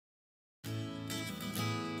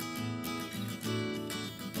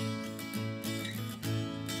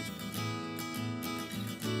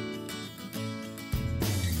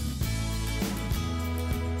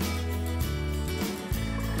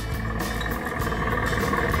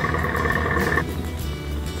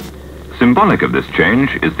Symbolic of this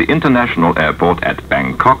change is the international airport at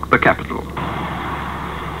Bangkok, the capital.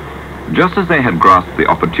 Just as they had grasped the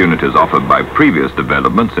opportunities offered by previous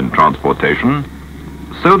developments in transportation,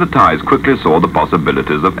 so the Thais quickly saw the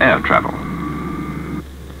possibilities of air travel.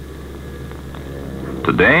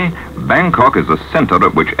 Today, Bangkok is a center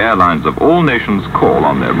at which airlines of all nations call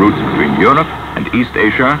on their routes between Europe and East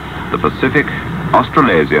Asia, the Pacific,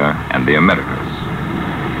 Australasia, and the Americas.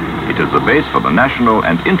 It is the base for the national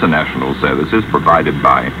and international services provided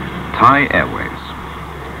by Thai Airways.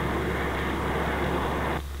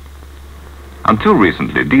 Until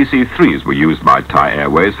recently, DC-3s were used by Thai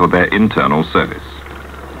Airways for their internal service.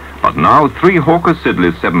 But now 3 Hawker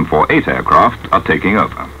Siddeley HS-748 aircraft are taking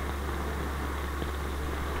over.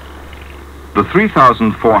 The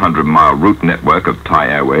 3,400-mile route network of Thai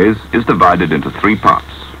Airways is divided into 3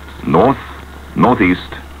 parts: north,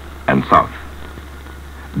 northeast, and south.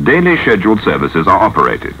 Daily scheduled services are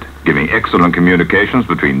operated, giving excellent communications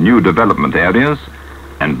between new development areas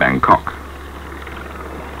and Bangkok.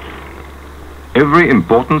 Every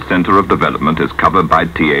important center of development is covered by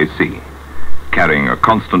TAC, carrying a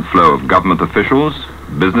constant flow of government officials,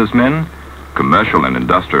 businessmen, commercial and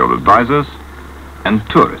industrial advisors, and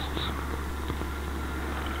tourists.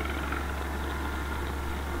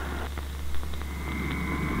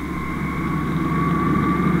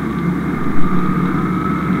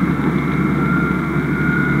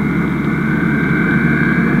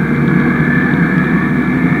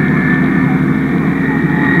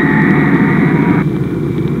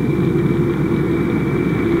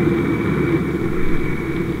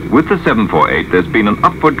 With the 748, there's been an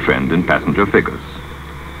upward trend in passenger figures.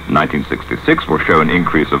 1966 will show an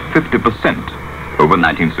increase of 50% over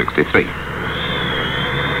 1963.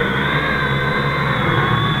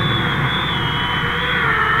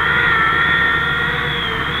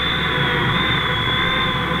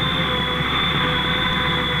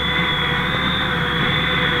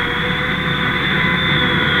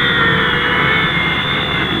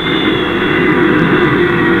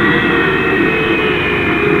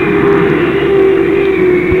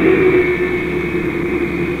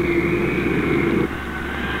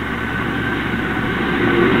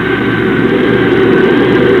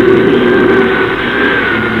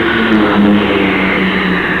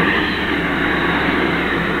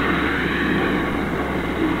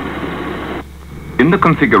 In the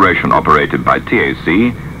configuration operated by TAC,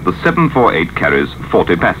 the 748 carries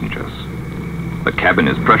 40 passengers. The cabin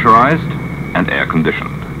is pressurized and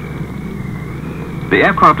air-conditioned. The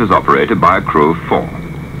aircraft is operated by a crew of 4,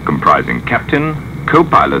 comprising captain,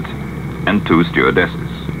 co-pilot, and 2 stewardesses.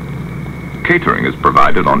 Catering is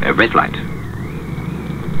provided on every flight.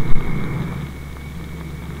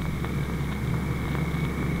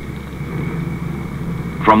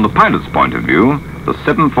 From the pilot's point of view, the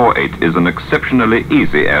 748 is an exceptionally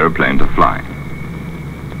easy aeroplane to fly.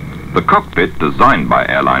 The cockpit, designed by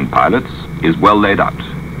airline pilots, is well laid out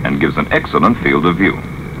and gives an excellent field of view.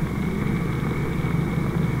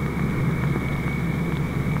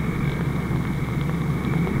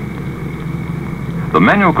 The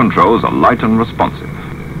manual controls are light and responsive,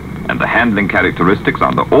 and the handling characteristics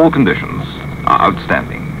under all conditions are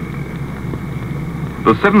outstanding.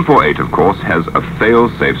 The 748, of course, has a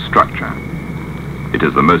fail-safe structure. It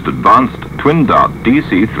is the most advanced twin-dart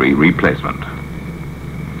DC-3 replacement.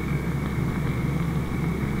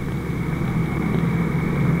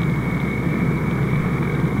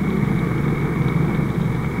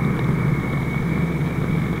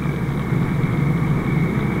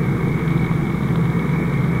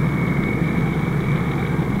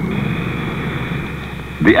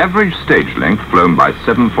 The average stage length flown by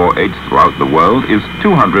 748s throughout the world is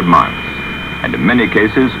 200 miles. And in many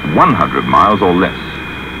cases 100 miles or less,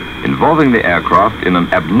 involving the aircraft in an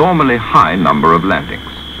abnormally high number of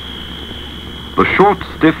landings. The short,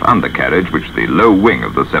 stiff undercarriage which the low wing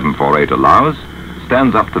of the 748 allows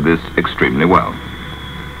stands up to this extremely well.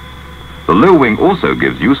 The low wing also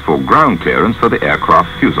gives useful ground clearance for the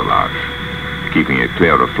aircraft fuselage, keeping it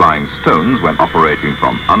clear of flying stones when operating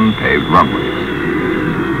from unpaved runways.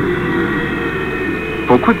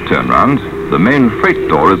 For quick turnaround, the main freight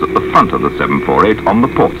door is at the front of the 748 on the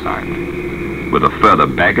port side, with a further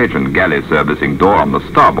baggage and galley servicing door on the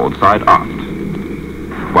starboard side aft,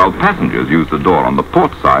 while passengers use the door on the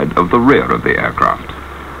port side of the rear of the aircraft.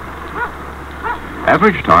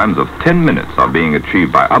 Average times of 10 minutes are being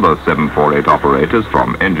achieved by other 748 operators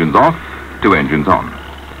from engines off to engines on,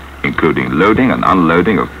 including loading and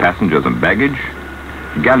unloading of passengers and baggage,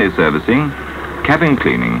 galley servicing, cabin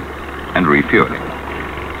cleaning, and refueling.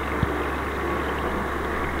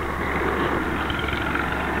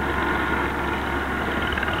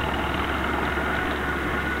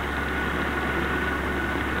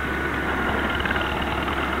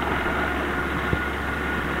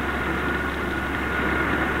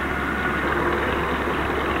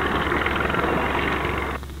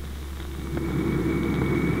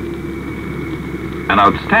 An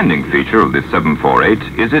outstanding feature of the 748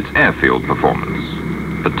 is its airfield performance,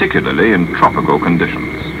 particularly in tropical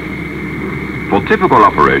conditions. For typical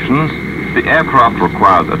operations, the aircraft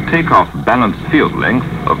requires a takeoff balanced field length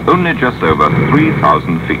of only just over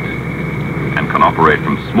 3,000 feet and can operate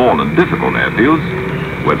from small and difficult airfields,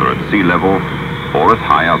 whether at sea level or at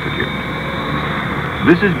high altitude.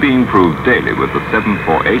 This is being proved daily with the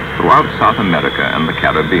 748 throughout South America and the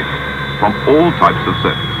Caribbean, from all types of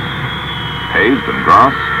surface: paved and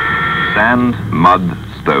grass, sand, mud,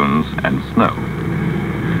 stones, and snow.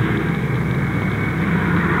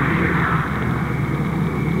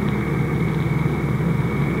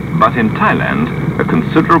 But in Thailand, a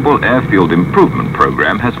considerable airfield improvement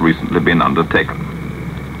program has recently been undertaken,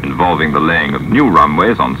 involving the laying of new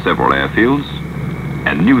runways on several airfields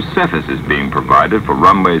and new surfaces being provided for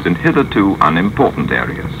runways in hitherto unimportant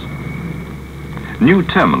areas. New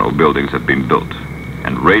terminal buildings have been built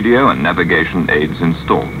and radio and navigation aids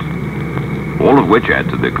installed, all of which add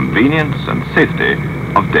to the convenience and safety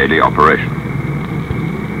of daily operation.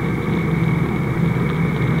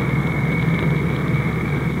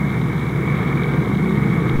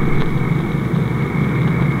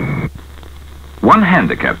 One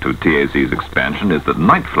handicap to TAC's expansion is that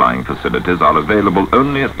night flying facilities are available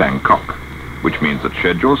only at Bangkok, which means that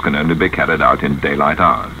schedules can only be carried out in daylight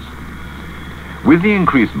hours. With the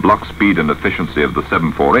increased block speed and efficiency of the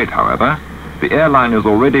 748, however, the airline is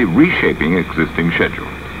already reshaping existing schedules,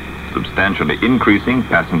 substantially increasing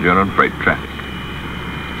passenger and freight traffic.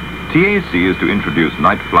 TAC is to introduce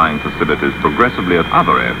night flying facilities progressively at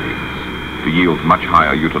other airfields to yield much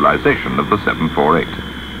higher utilization of the 748.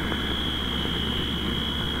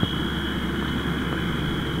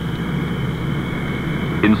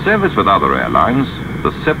 In service with other airlines,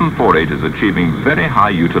 the 748 is achieving very high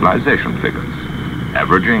utilization figures,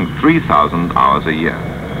 averaging 3,000 hours a year.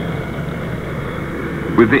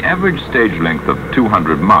 With the average stage length of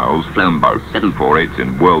 200 miles flown by 748s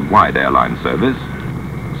in worldwide airline service,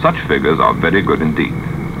 such figures are very good indeed.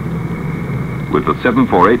 With the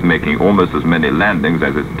 748 making almost as many landings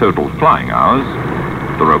as its total flying hours,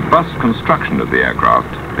 the robust construction of the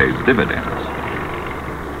aircraft pays dividends.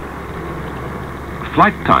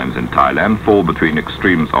 Flight times in Thailand fall between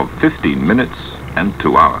extremes of 15 minutes and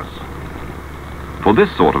 2 hours. For this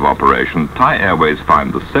sort of operation, Thai Airways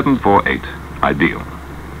find the 748 ideal.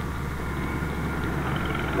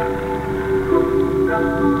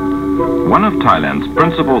 One of Thailand's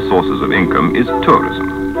principal sources of income is tourism,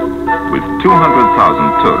 with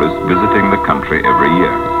 200,000 tourists visiting the country every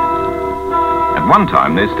year. At one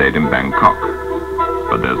time they stayed in Bangkok,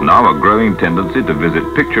 but there's now a growing tendency to visit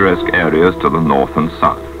picturesque areas to the north and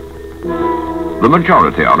south. The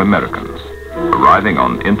majority are Americans, arriving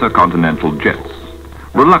on intercontinental jets,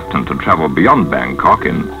 reluctant to travel beyond Bangkok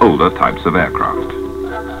in older types of aircraft.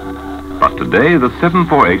 But today, the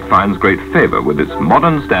 748 finds great favor with its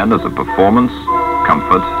modern standards of performance,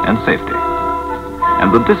 comfort, and safety.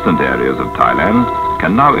 And the distant areas of Thailand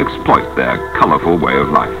can now exploit their colorful way of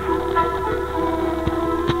life.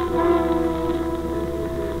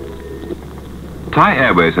 Thai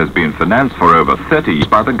Airways has been financed for over 30 years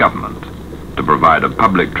by the government to provide a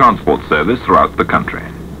public transport service throughout the country.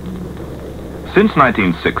 Since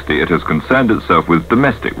 1960, it has concerned itself with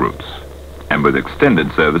domestic routes and with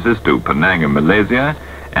extended services to Penang in Malaysia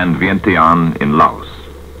and Vientiane in Laos.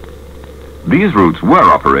 These routes were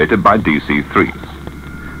operated by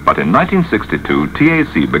DC-3s, but in 1962,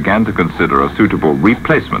 TAC began to consider a suitable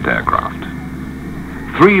replacement aircraft.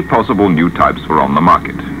 3 possible new types were on the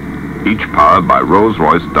market, each powered by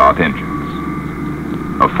Rolls-Royce Dart engines.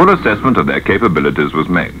 A full assessment of their capabilities was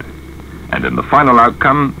made, and in the final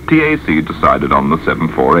outcome, TAC decided on the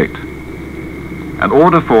 748. An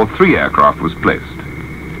order for 3 aircraft was placed,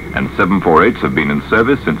 and 748s have been in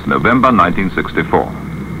service since November 1964,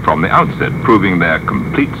 from the outset proving their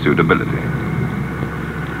complete suitability.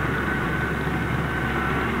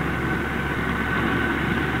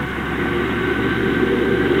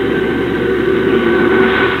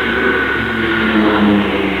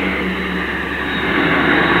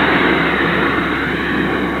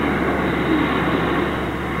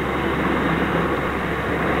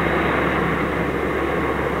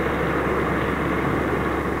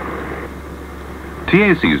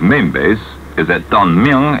 TAC's main base is at Don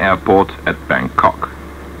Mueang Airport at Bangkok,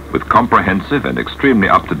 with comprehensive and extremely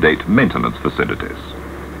up-to-date maintenance facilities.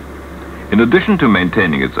 In addition to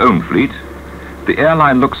maintaining its own fleet, the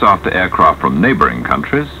airline looks after aircraft from neighboring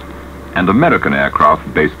countries and American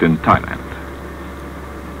aircraft based in Thailand.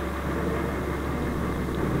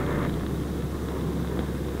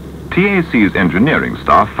 TAC's engineering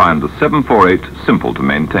staff find the 748 simple to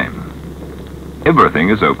maintain. everything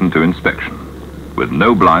is open to inspection, with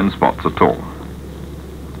no blind spots at all.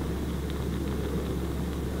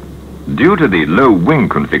 Due to the low wing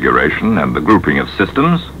configuration and the grouping of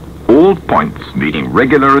systems, all points needing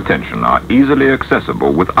regular attention are easily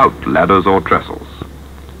accessible without ladders or trestles.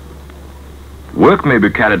 Work may be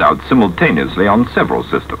carried out simultaneously on several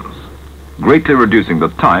systems, greatly reducing the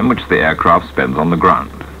time which the aircraft spends on the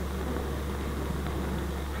ground.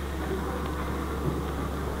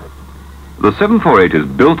 The 748 is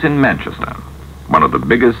built in Manchester, one of the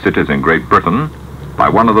biggest cities in Great Britain, by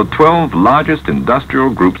one of the 12 largest industrial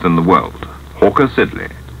groups in the world, Hawker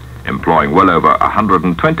Siddeley, employing well over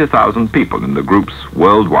 120,000 people in the group's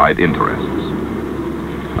worldwide interests.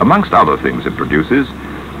 Amongst other things it produces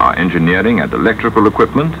are engineering and electrical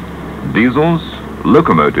equipment, diesels,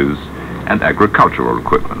 locomotives, and agricultural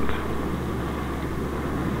equipment.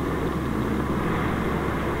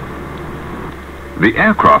 The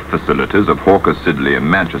aircraft facilities of Hawker Siddeley in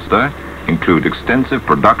Manchester include extensive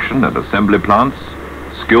production and assembly plants,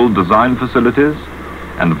 skilled design facilities,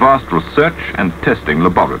 and vast research and testing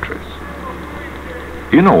laboratories.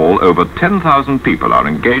 In all, over 10,000 people are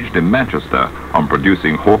engaged in Manchester on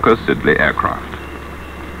producing Hawker Siddeley aircraft.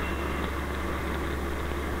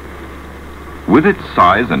 With its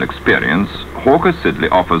size and experience, Hawker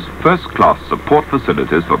Siddeley offers first-class support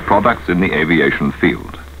facilities for products in the aviation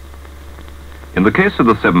field. In the case of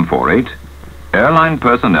the 748, airline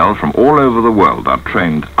personnel from all over the world are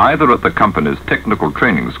trained either at the company's technical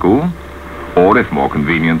training school or, if more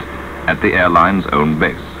convenient, at the airline's own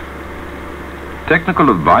base. Technical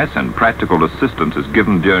advice and practical assistance is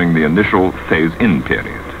given during the initial phase-in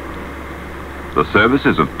period. The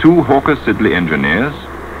services of 2 Hawker Siddeley engineers,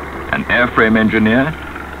 an airframe engineer,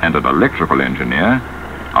 and an electrical engineer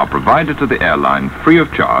are provided to the airline free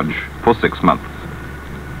of charge for 6 months.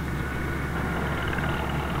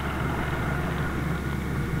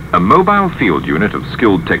 A mobile field unit of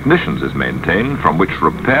skilled technicians is maintained, from which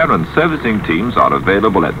repair and servicing teams are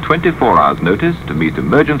available at 24 hours' notice to meet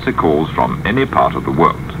emergency calls from any part of the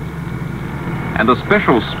world. And a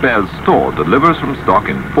special spares store delivers from stock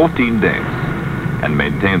in 14 days and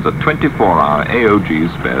maintains a 24-hour AOG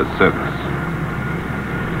spares service.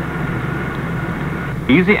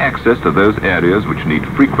 Easy access to those areas which need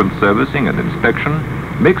frequent servicing and inspection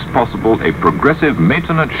makes possible a progressive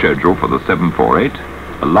maintenance schedule for the 748,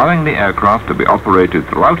 allowing the aircraft to be operated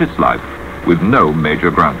throughout its life with no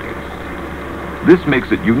major groundings. This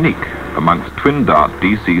makes it unique amongst twin-dart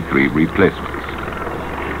DC-3 replacements.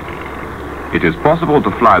 It is possible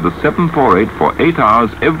to fly the 748 for 8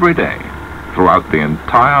 hours every day throughout the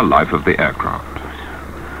entire life of the aircraft.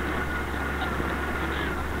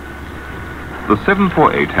 The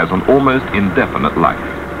 748 has an almost indefinite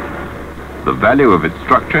life. The value of its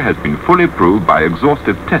structure has been fully proved by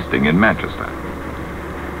exhaustive testing in Manchester.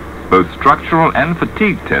 Both structural and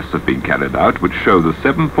fatigue tests have been carried out, which show the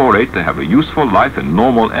 748 to have a useful life in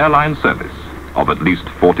normal airline service of at least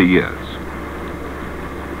 40 years.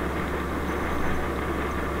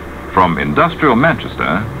 From industrial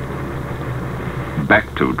Manchester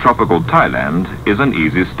back to tropical Thailand is an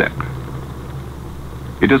easy step.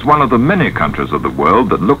 It is one of the many countries of the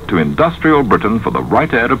world that look to industrial Britain for the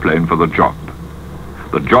right aeroplane for the job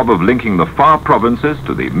of linking the far provinces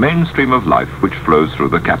to the mainstream of life which flows through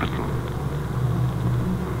the capital.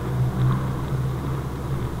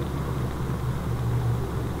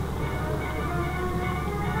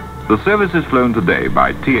 The services flown today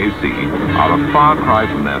by TAC are a far cry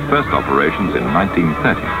from their first operations in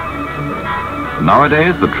 1930.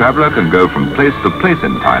 Nowadays, the traveller can go from place to place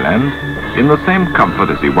in Thailand in the same comfort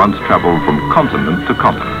as he once travelled from continent to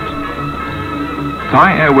continent.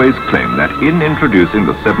 Thai Airways claim that in introducing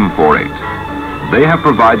the 748, they have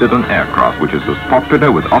provided an aircraft which is as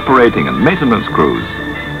popular with operating and maintenance crews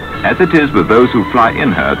as it is with those who fly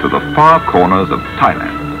in her to the far corners of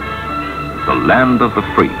Thailand, the land of the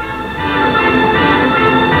free.